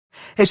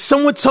If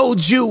someone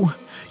told you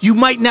you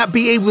might not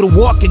be able to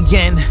walk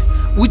again,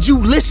 would you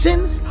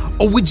listen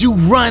or would you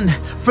run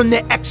from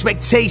their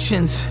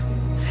expectations?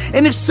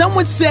 And if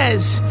someone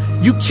says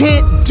you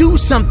can't do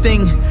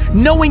something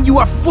knowing you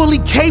are fully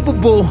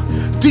capable,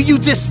 do you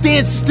just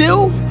stand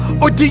still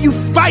or do you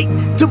fight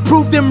to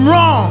prove them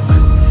wrong?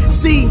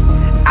 See,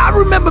 I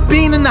remember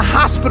being in the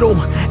hospital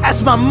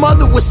as my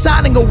mother was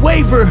signing a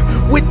waiver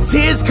with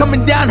tears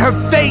coming down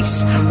her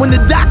face when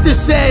the doctor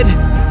said,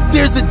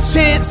 "There's a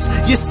chance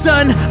your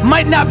son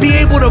might not be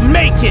able to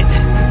make it."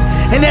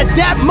 And at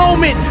that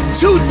moment,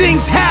 two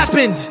things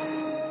happened.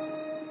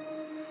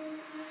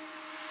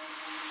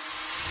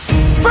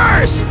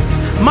 First,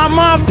 my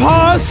mom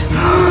paused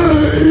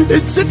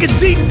and took a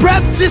deep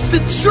breath just to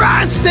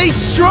try and stay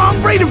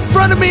strong right in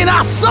front of me, and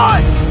I saw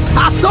it.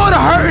 I saw the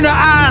hurt in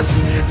her eyes.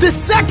 The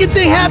second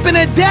thing happened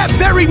at that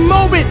very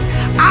moment.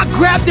 I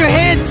grabbed her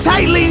hand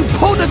tightly and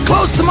pulled her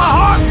close to my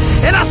heart,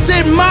 and I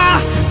said,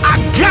 "Ma, I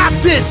got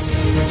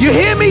this. You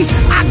hear me?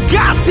 I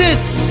got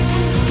this."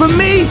 For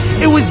me,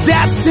 it was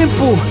that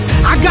simple.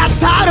 I got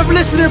tired of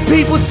listening to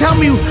people tell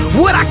me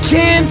what I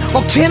can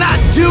or cannot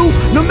do,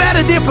 no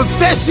matter their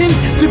profession,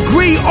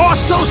 degree, or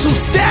social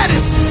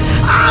status.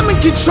 I'm in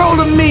control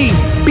of me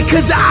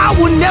because I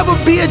will never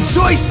be a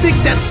joystick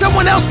that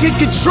someone else can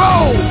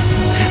control.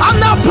 I'm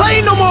not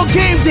playing no more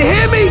games, you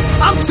hear me?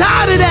 I'm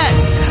tired of that.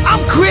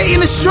 I'm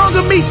creating a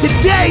stronger me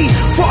today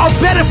for a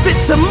better fit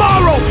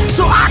tomorrow,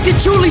 so I can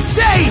truly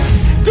say,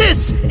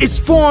 this is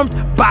formed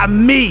by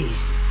me.